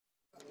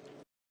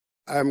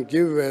I'm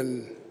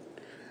given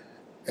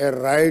a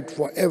right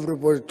for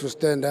everybody to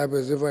stand up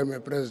as if I'm a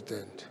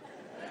president.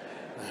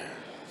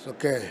 It's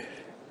okay.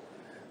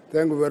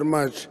 Thank you very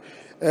much.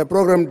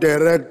 Program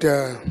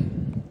Director,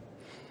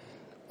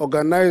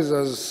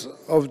 organizers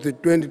of the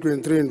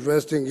 2023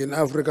 Investing in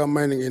Africa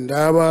Mining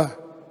Indaba,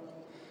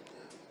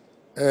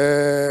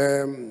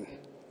 the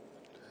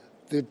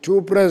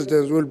two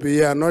presidents will be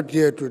here, not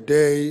here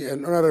today,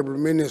 and honorable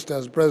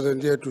ministers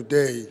present here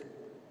today.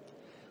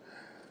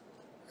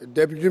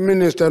 Deputy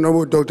Minister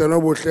Dr.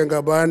 Nobu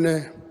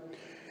Hlengabane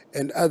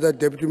and other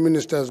deputy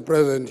ministers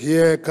present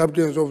here,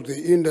 captains of the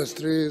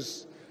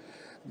industries,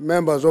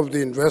 members of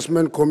the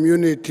investment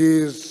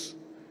communities,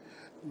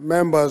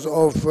 members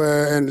of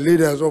and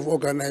leaders of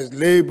organized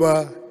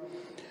labor,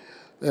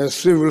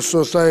 civil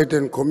society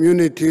and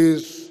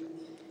communities,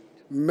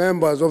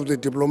 members of the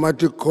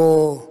diplomatic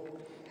corps,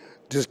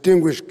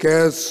 distinguished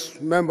guests,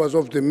 members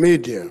of the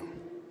media.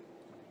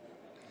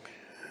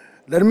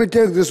 Let me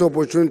take this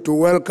opportunity to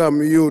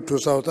welcome you to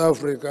South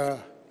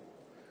Africa,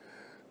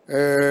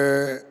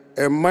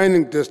 a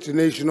mining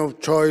destination of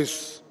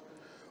choice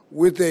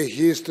with a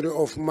history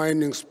of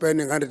mining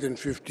spanning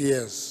 150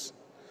 years.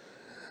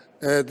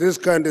 This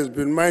country has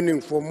been mining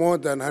for more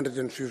than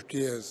 150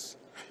 years.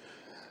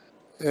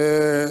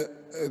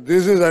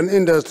 This is an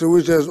industry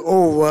which has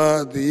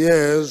over the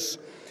years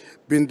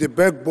been the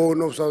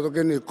backbone of South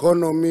African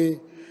economy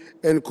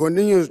and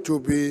continues to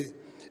be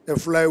a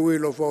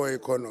flywheel of our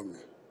economy.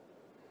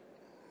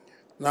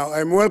 Now,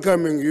 I'm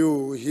welcoming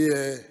you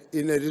here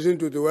in addition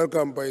to the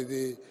welcome by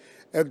the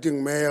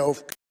acting mayor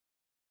of Cape.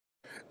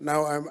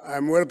 Now,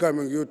 I'm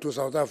welcoming you to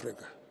South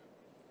Africa.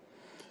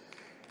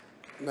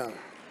 Now,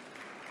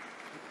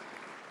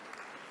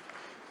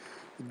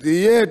 the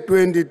year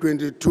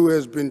 2022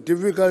 has been a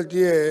difficult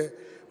year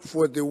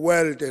for the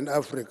world and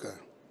Africa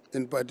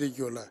in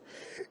particular.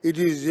 It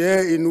is a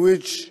year in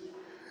which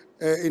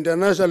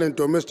international and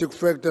domestic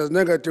factors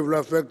negatively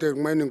affected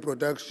mining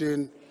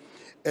production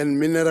and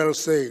mineral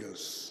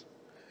sales.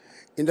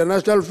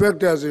 International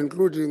factors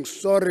including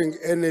soaring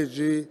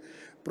energy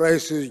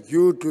prices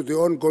due to the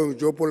ongoing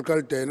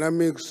geopolitical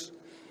dynamics,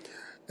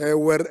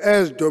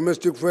 whereas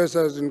domestic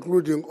factors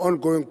including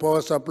ongoing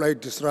power supply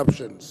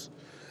disruptions,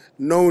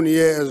 known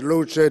here as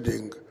load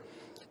shedding,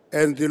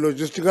 and the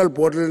logistical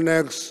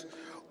bottlenecks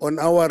on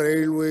our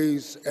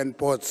railways and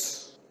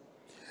ports.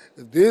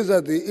 These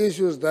are the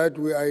issues that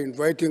we are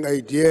inviting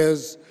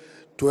ideas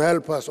to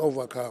help us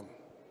overcome.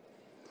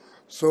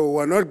 So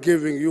we're not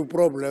giving you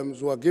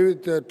problems, we're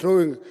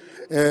throwing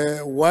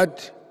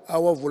what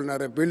our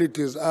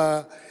vulnerabilities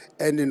are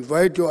and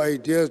invite your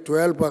ideas to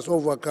help us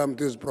overcome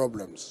these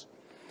problems.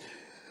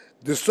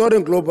 The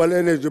soaring global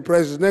energy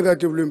prices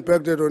negatively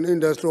impacted on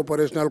industry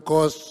operational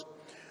costs.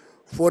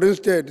 For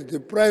instance, the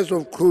price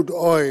of crude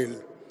oil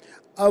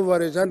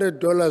averaged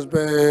 $100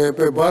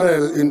 per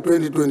barrel in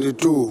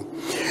 2022,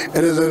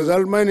 and as a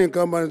result, mining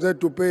companies had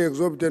to pay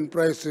exorbitant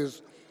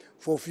prices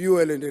for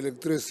fuel and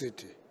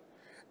electricity.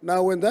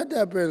 Now, when that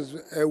happens,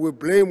 we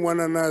blame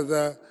one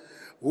another.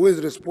 Who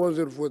is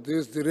responsible for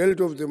this? The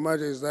reality of the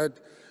matter is that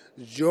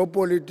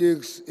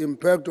geopolitics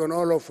impact on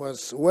all of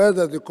us.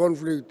 Whether the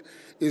conflict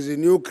is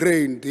in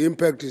Ukraine, the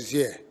impact is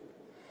here.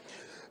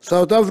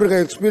 South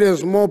Africa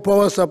experienced more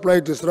power supply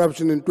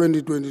disruption in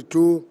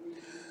 2022.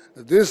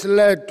 This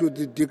led to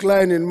the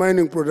decline in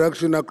mining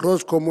production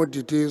across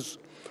commodities.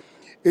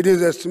 It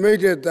is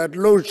estimated that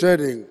load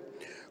shedding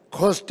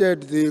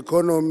costed the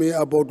economy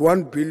about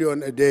 1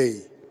 billion a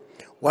day.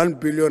 1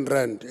 billion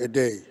rand a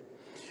day.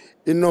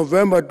 In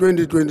November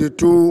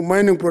 2022,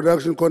 mining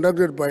production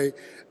contracted by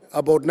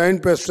about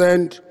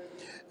 9%,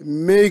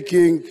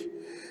 making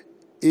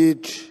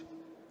it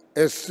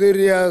a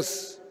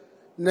serious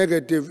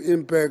negative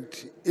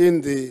impact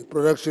in the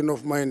production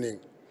of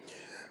mining.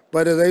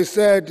 But as I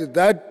said,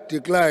 that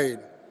decline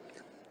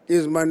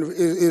is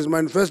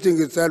manifesting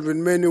itself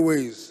in many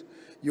ways.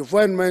 You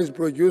find mines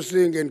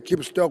producing and keep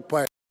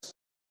stockpiles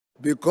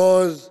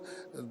because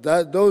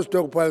those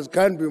stockpiles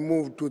can't be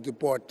moved to the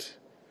port.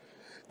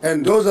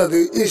 And those are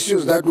the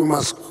issues that we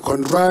must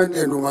confront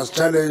and we must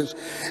challenge.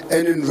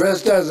 And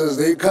investors, as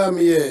they come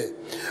here,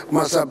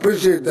 must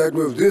appreciate that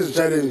we have these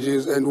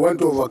challenges and want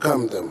to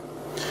overcome them.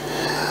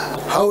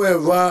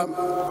 However,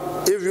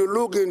 if you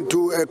look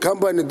into a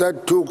company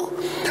that took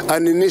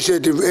an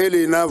initiative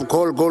early enough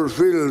called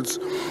Goldfields,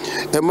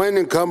 a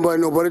mining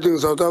company operating in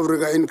South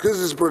Africa,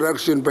 increases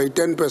production by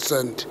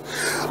 10%,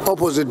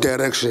 opposite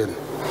direction.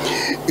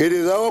 It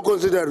is our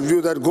considered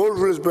view that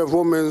Goldfields'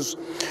 performance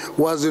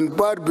was in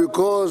part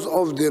because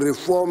of the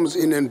reforms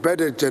in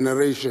embedded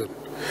generation.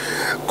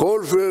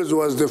 Goldfields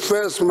was the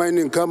first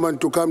mining company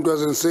to come to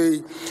us and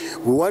say,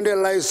 we want a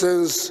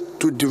license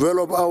to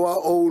develop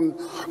our own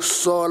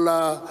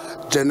solar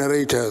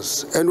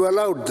generators, and we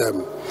allowed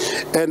them.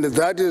 And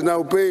that is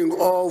now paying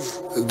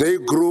off. They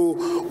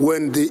grew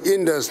when the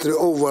industry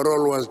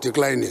overall was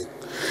declining.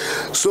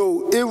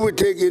 So if we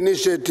take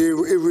initiative,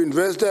 if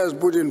investors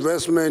put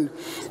investment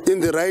in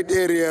the right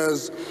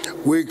areas,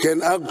 we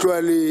can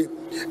actually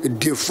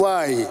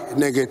defy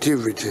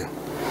negativity.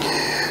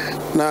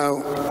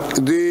 Now,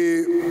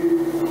 the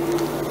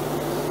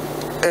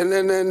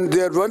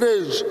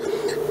advantage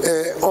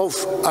of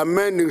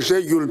amending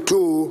Schedule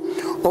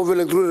 2 of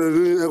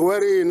electricity,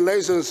 wherein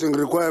licensing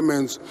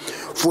requirements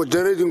for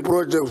generating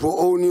projects for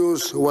own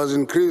use was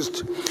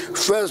increased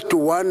first to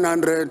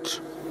 100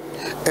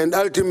 and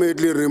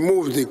ultimately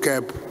removed the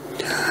cap.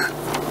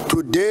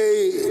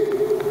 Today,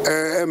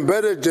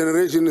 embedded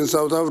generation in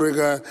South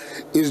Africa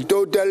is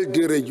totally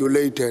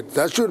deregulated.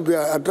 That should be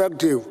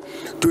attractive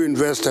to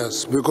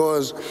investors,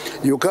 because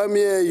you come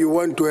here, you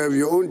want to have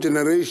your own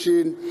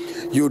generation,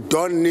 you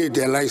don't need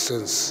a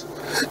license.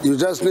 You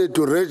just need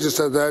to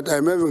register that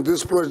I'm having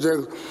this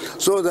project,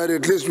 so that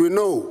at least we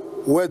know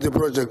where the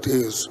project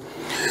is.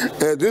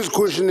 This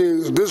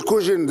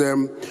cushioned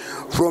them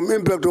from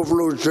impact of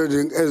load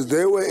shedding, as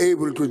they were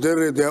able to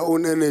generate their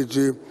own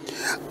energy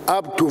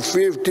up to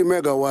 50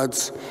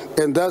 megawatts,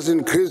 and thus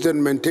increased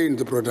and maintained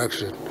the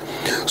production.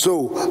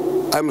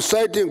 So I'm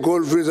citing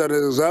Goldfields as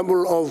an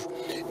example of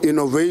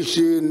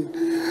innovation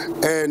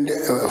and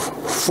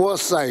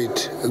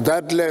foresight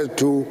that led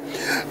to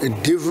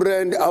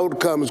different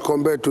outcomes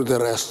compared to the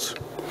rest.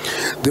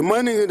 The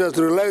mining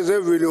industry relies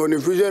heavily on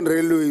efficient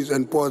railways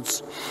and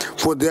ports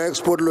for their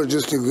export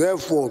logistics.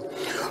 Therefore,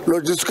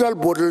 logistical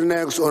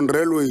bottlenecks on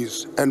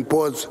railways and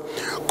ports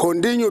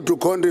continue to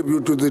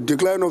contribute to the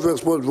decline of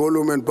export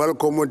volume and bulk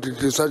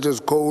commodities such as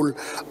coal,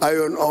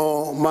 iron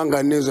ore,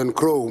 manganese, and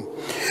chrome.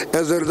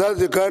 As a result,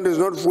 the country is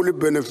not fully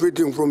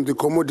benefiting from the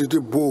commodity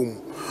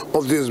boom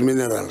of these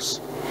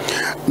minerals.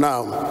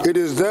 Now, it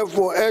is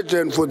therefore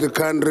urgent for the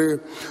country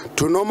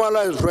to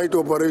normalize freight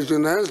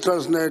operations. Hence,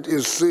 Transnet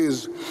is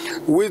seized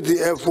with the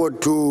effort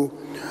to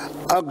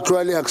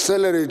actually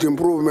accelerate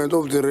improvement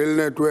of the rail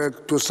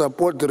network to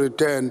support the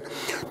return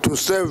to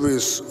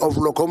service of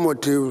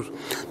locomotives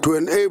to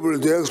enable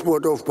the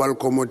export of bulk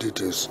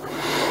commodities.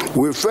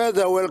 We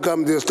further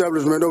welcome the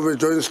establishment of a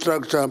joint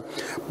structure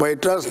by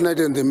Transnet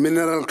and the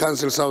Mineral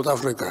Council South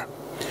Africa,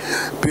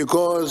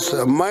 because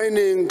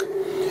mining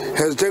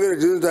has taken a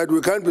decision that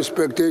we can't be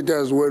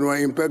spectators when we're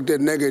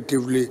impacted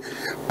negatively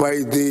by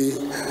the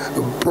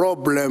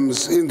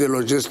problems in the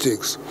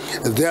logistics.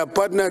 They are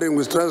partnering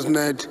with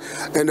Transnet,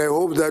 and I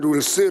hope that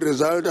we'll see a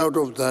result out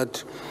of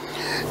that.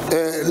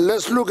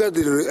 Let's look at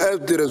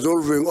the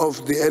resolving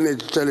of the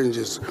energy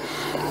challenges.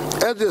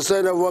 At the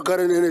center of our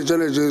current energy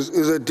challenges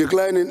is a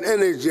decline in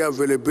energy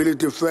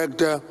availability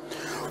factor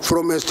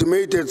from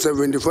estimated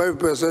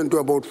 75% to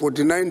about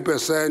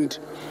 49%.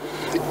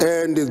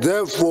 And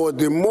therefore,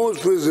 the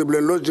most feasible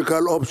and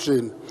logical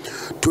option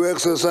to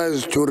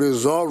exercise to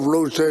resolve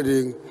load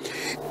shedding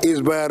is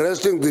by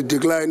arresting the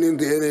decline in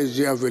the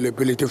energy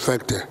availability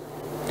factor.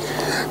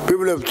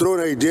 People have thrown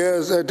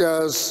ideas at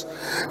us,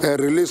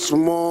 release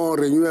more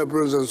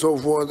renewables and so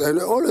forth, and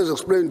I always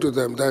explain to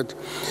them that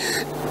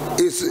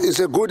it's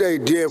a good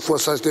idea for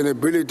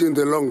sustainability in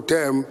the long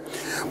term,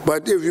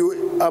 but if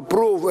you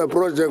approve a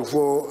project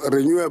for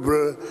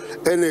renewable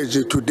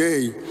energy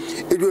today,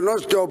 it will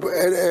not stop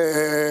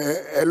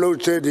a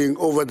load shedding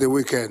over the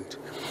weekend.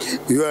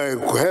 You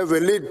have a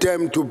lead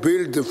time to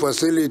build the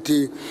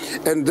facility,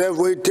 and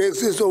therefore it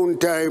takes its own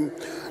time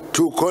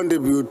to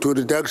contribute to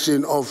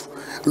reduction of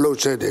load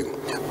shedding.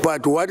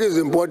 But what is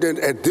important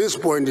at this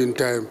point in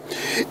time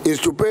is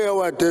to pay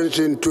our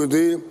attention to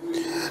the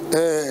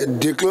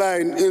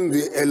decline in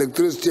the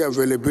electricity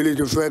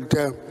availability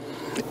factor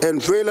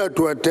and failure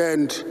to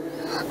attend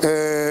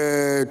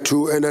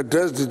to and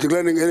address the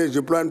declining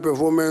energy plant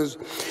performance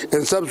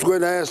and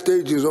subsequent higher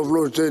stages of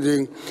load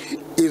shedding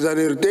is an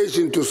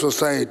irritation to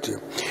society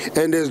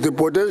and has the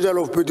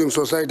potential of pitting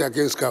society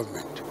against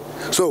government.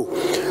 So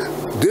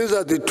these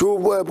are the two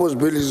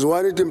possibilities.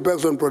 One, it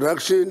impacts on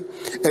production,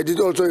 and it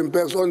also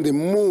impacts on the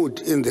mood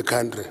in the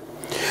country.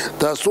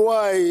 That's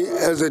why,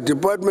 as a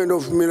Department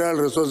of Mineral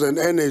Resources and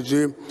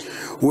Energy,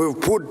 we've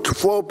put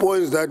 4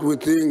 points that we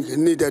think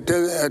need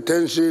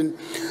attention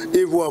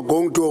if we are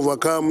going to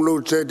overcome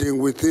load shedding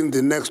within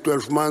the next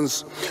 12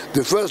 months.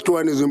 The first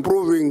one is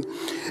improving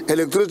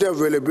electricity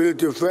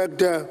availability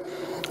factor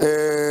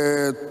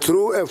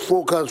through a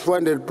focused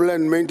funded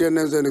planned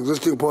maintenance and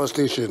existing power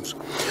stations,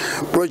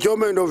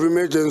 procurement of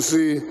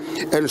emergency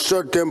and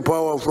short-term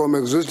power from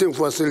existing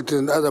facilities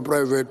and other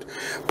private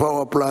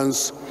power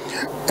plants,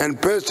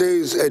 and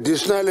purchase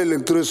additional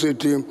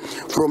electricity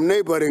from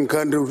neighboring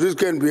countries, which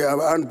can be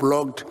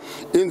unblocked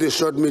in the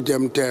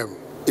short-medium term.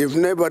 If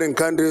neighboring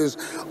countries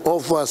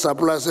offer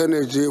surplus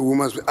energy, we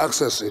must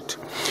access it.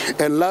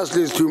 And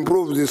lastly is to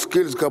improve the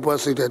skills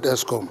capacity at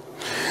Eskom.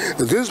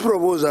 This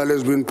proposal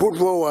has been put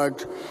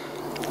forward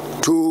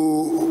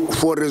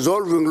for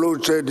resolving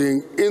load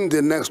shedding in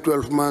the next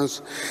 12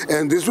 months,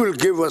 and this will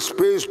give us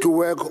space to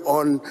work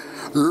on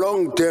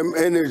long-term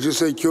energy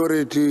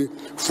security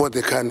for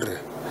the country.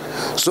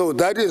 So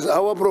that is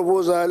our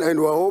proposal, and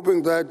we're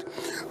hoping that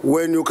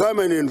when you come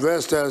and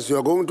invest us,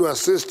 you're going to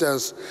assist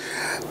us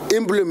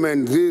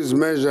implement these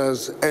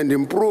measures and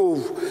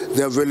improve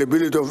the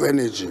availability of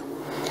energy.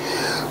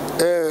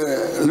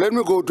 Let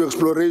me go to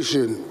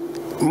exploration.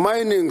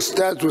 Mining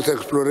starts with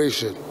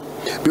exploration.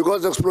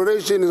 because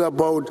exploration is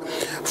about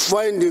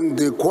finding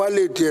the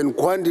quality and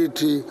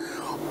quantity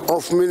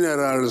of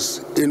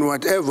minerals in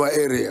whatever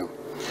area.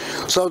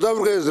 South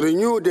Africa has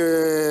renewed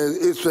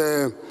its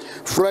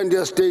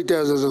frontier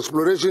status as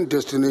exploration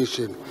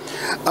destination.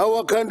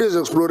 Our country's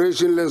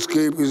exploration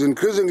landscape is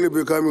increasingly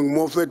becoming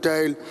more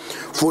fertile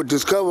for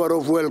discovery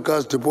of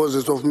world-class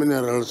deposits of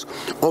minerals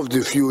of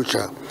the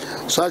future,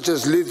 such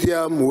as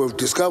lithium. We've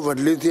discovered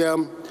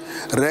lithium.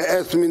 Rare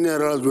earth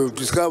minerals, we've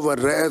discovered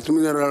rare earth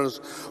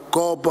minerals,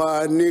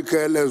 copper,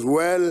 nickel, as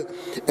well,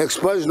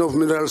 expansion of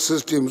mineral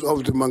systems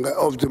of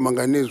the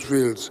manganese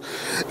fields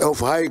of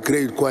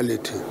high-grade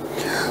quality.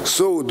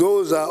 So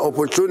those are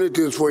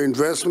opportunities for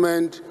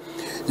investment.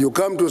 You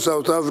come to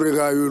South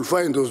Africa, you will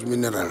find those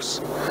minerals.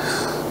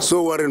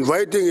 So we're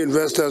inviting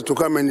investors to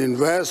come and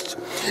invest,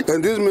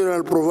 and these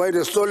minerals provide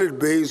a solid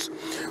base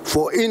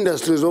for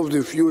industries of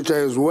the future,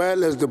 as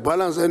well as the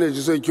balanced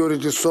energy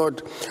security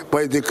sought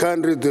by the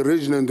country, the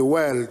region, and the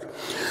world.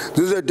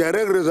 This is a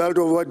direct result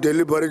of our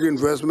deliberate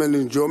investment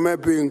in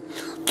geomapping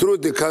through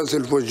the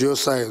Council for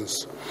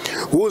Geoscience,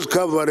 whose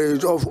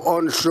coverage of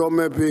onshore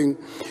mapping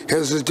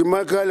has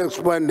systematically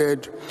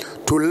expanded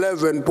to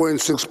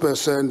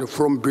 11.6%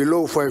 from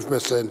below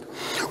 5%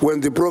 when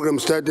the program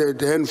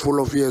started a handful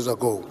of years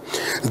ago.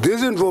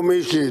 This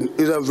information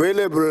is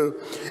available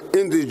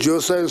in the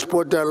Geoscience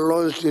portal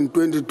launched in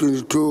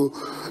 2022,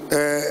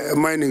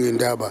 Mining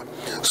Indaba.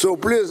 So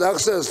please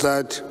access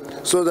that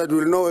so that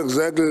we'll know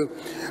exactly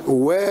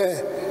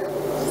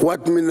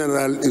what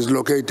mineral is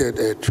located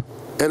at.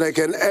 And I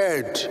can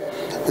add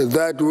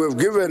that we've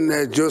given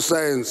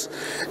Geoscience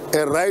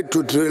a right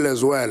to drill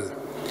as well.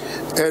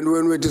 And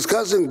when we're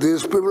discussing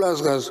this, people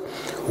ask us,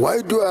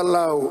 why do you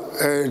allow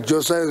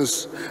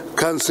Geoscience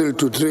Council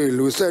to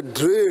drill? We said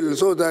drill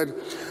so that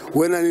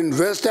when an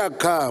investor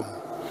comes,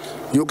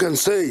 you can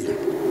say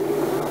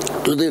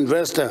to the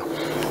investor,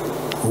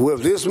 we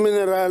have this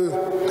mineral,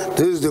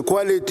 this is the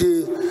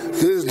quality,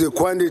 this is the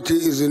quantity,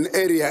 is in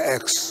area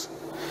X.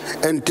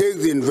 And take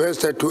the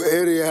investor to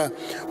area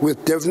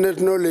with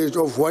definite knowledge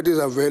of what is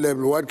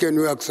available, what can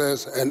you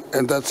access,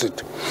 and that's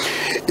it.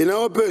 In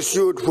our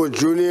pursuit for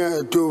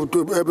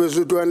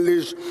to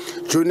unleash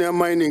junior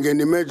mining and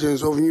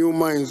emergence of new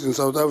mines in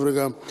South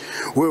Africa,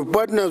 we've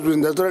partnered with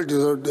Industrial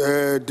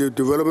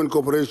Development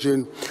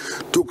Corporation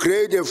to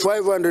create a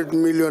 500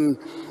 million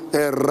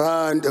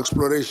rand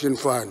exploration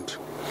fund.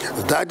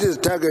 That is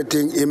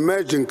targeting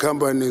emerging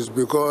companies,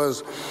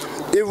 because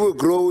if we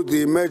grow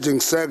the emerging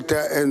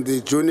sector and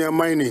the junior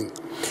mining,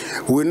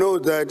 we know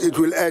that it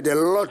will add a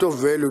lot of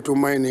value to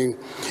mining,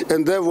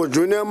 and therefore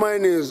junior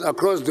miners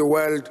across the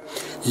world,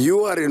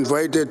 you are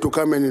invited to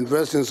come and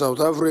invest in South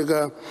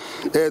Africa.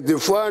 The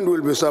fund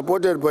will be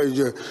supported by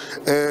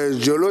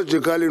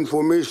geological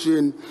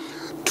information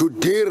to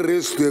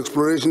de-risk the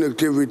exploration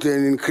activity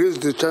and increase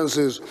the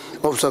chances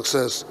of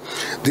success.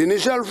 The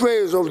initial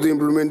phase of the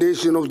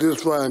implementation of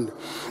this fund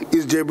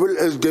is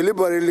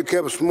deliberately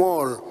kept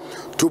small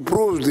to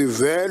prove the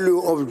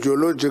value of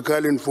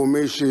geological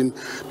information,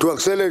 to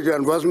accelerate the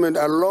advancement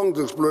along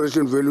the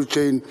exploration value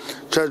chain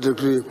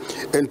trajectory,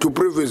 and to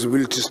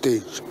pre-feasibility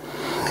stage.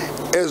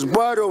 As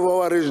part of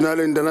our regional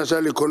and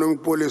international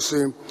economic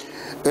policy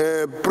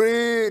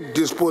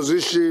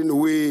predisposition,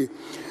 we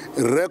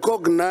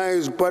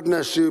recognize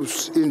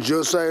partnerships in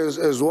geoscience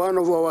as one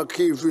of our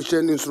key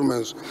efficient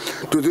instruments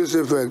to this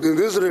effect. In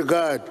this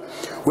regard,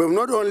 we have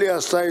not only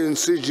assigned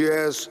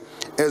CGS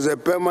as a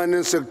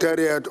permanent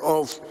secretariat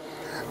of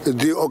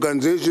the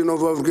Organization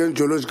of African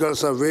Geological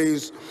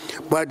Surveys,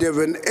 but have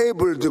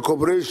enabled the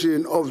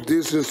cooperation of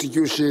this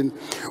institution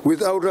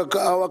with our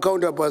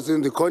counterparts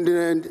in the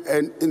continent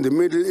and in the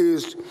Middle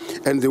East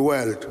and the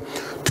world.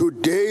 To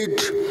date,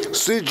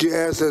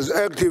 CGS has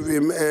active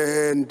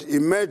and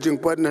emerging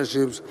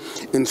partnerships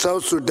in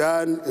South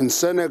Sudan, in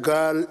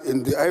Senegal,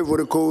 in the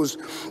Ivory Coast,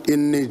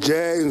 in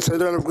Niger, in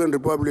Central African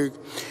Republic,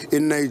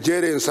 in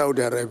Nigeria, and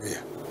Saudi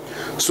Arabia.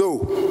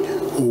 So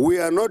we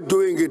are not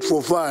doing it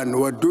for fun.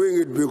 We're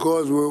doing it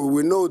because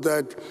we know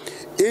that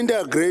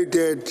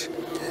integrated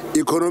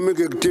economic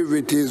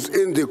activities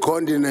in the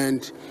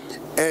continent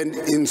and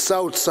in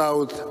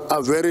South-South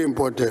are very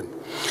important.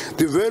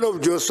 The value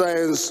of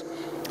geoscience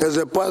as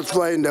a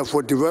pathfinder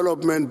for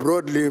development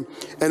broadly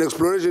and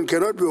exploration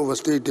cannot be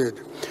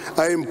overstated.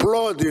 I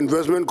implore the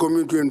investment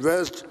community to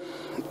invest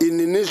in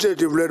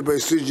initiative led by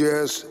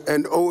CGS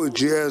and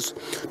OGS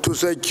to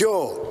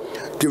secure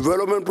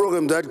development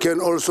programs that can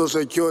also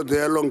secure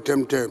their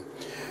long-term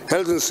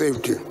health and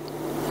safety.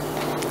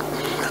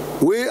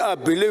 We are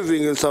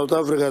believing in South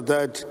Africa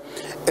that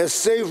a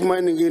safe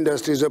mining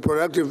industry is a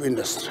productive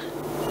industry.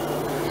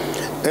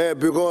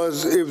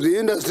 Because if the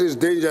industry is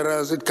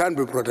dangerous, it can't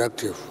be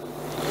productive.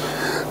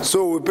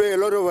 So we pay a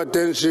lot of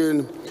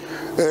attention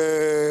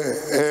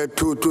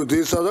to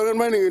the South African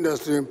mining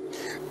industry.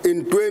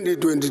 In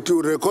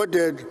 2022,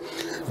 recorded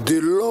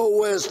the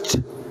lowest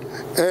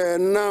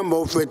number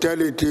of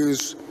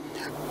fatalities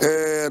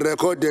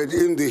recorded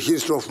in the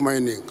history of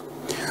mining.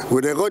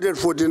 We recorded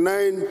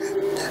 49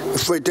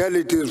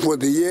 fatalities for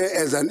the year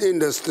as an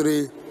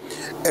industry,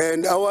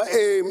 And our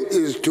aim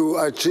is to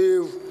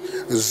achieve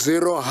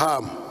zero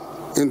harm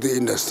in the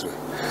industry.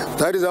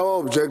 That is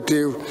our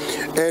objective.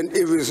 And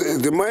if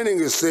the mining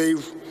is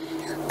safe,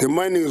 the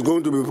mining is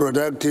going to be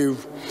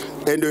productive,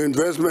 and the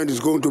investment is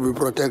going to be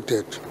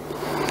protected.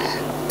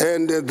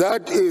 And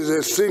that is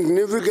a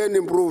significant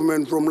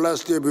improvement from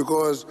last year,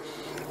 because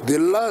the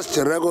last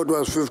record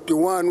was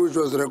 51, which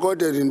was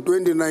recorded in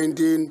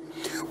 2019.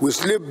 We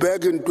slipped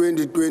back in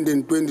 2020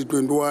 and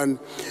 2021.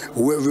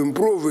 We have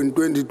improved in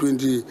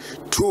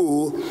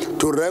 2022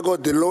 to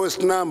record the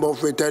lowest number of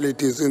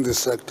fatalities in the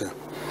sector.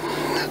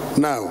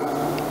 Now,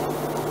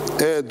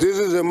 this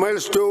is a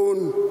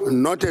milestone,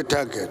 not a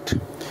target.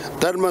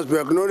 That must be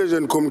acknowledged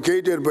and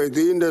communicated by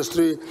the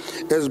industry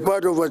as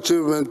part of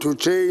achievement to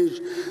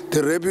change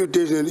the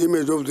reputation and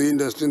image of the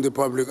industry in the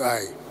public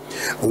eye.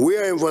 We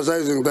are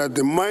emphasizing that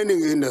the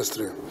mining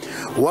industry,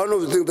 one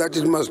of the things that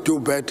it must do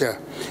better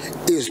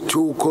is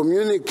to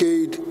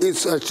communicate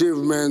its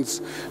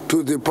achievements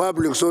to the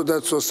public, so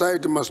that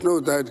society must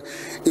know that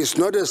it's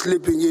not a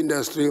sleeping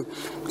industry,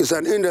 it's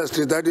an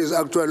industry that is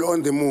actually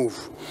on the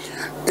move.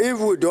 If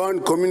we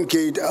don't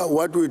communicate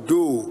what we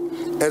do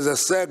as a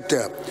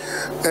sector,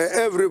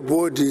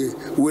 everybody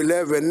will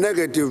have a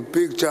negative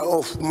picture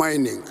of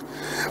mining.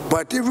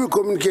 But if we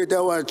communicate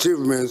our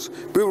achievements,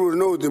 people will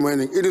know the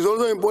mining. It is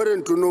also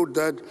important to note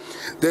that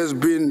there's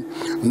been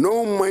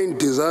no mine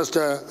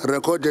disaster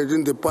recorded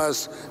in the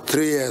past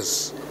 3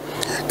 years.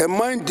 A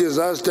mine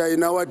disaster,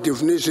 in our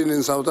definition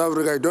in South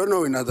Africa, I don't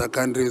know in other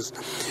countries,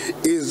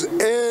 is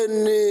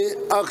any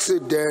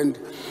accident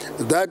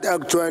that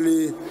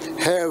actually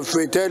have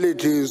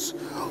fatalities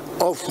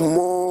of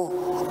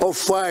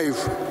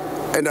 5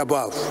 and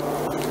above.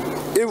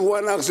 If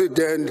one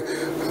accident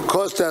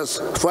cost us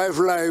 5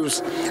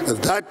 lives,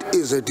 that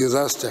is a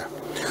disaster.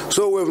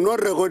 So we have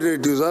not recorded a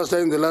disaster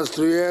in the last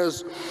 3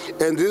 years,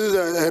 and this is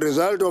a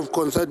result of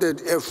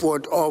concerted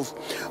effort of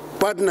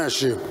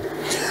partnership.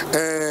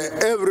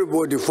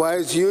 Everybody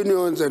fights,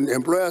 unions and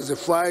employers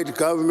fight,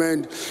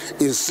 government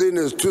is seen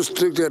as too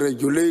strict a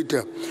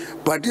regulator.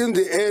 But in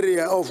the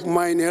area of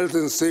mine health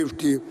and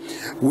safety,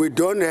 we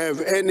don't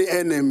have any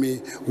enemy,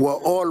 where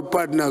all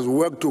partners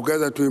work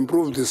together to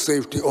improve the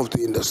safety of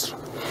the industry.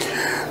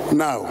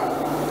 Now,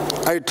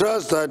 I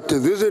trust that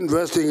this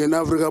investing in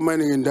Africa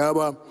Mining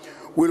Indaba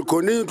will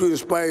continue to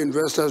inspire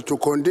investors to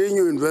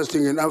continue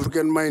investing in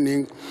African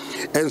mining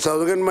and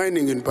South African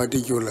mining in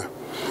particular.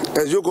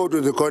 As you go to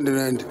the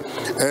continent,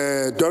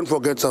 don't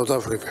forget South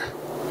Africa.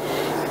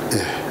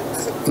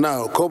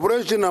 Now,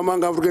 cooperation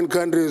among African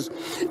countries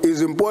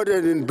is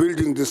important in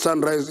building the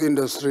sunrise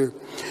industry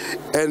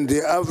and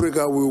the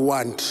Africa we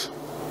want.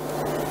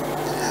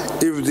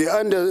 If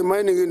the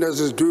mining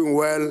industry is doing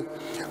well,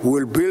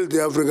 we'll build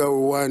the Africa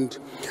we want.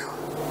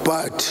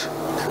 But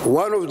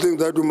one of the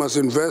things that we must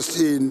invest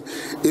in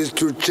is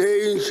to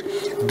change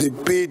the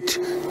pit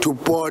to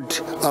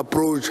port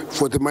approach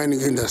for the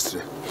mining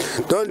industry.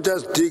 Don't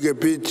just dig a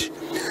pit,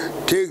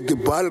 take the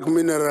bulk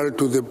mineral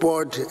to the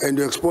port and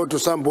you export to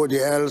somebody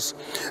else.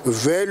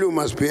 Value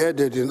must be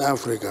added in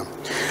Africa.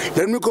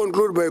 Let me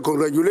conclude by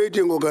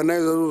congratulating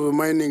organizers of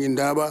Mining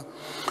Indaba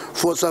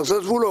for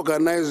successful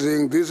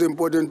organizing this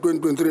important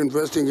 2023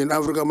 Investing in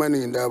Africa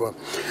Mining Indaba,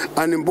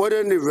 an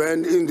important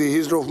event in the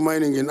history of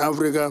mining in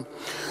Africa.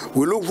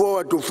 We look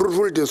forward to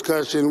fruitful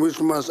discussion which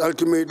must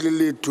ultimately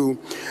lead to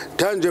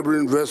tangible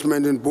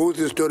investment in both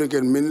historic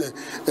and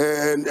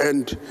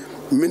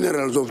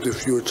minerals of the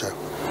future.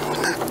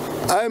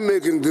 I'm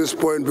making this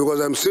point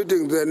because I'm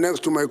sitting there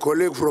next to my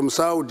colleague from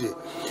Saudi.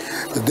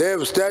 They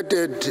have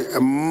started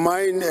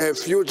a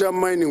future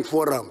mining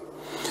forum,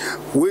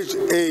 which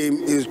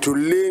aim is to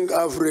link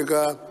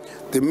Africa,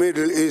 the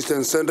Middle East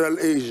and Central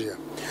Asia.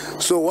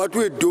 So what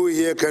we do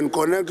here can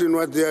connect in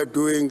what they are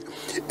doing,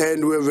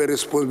 and we have a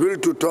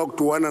responsibility to talk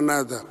to one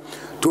another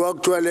to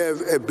actually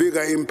have a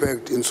bigger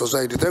impact in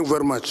society. Thank you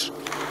very much.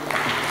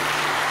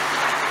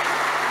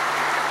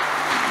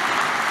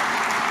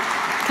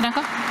 Can I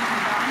go?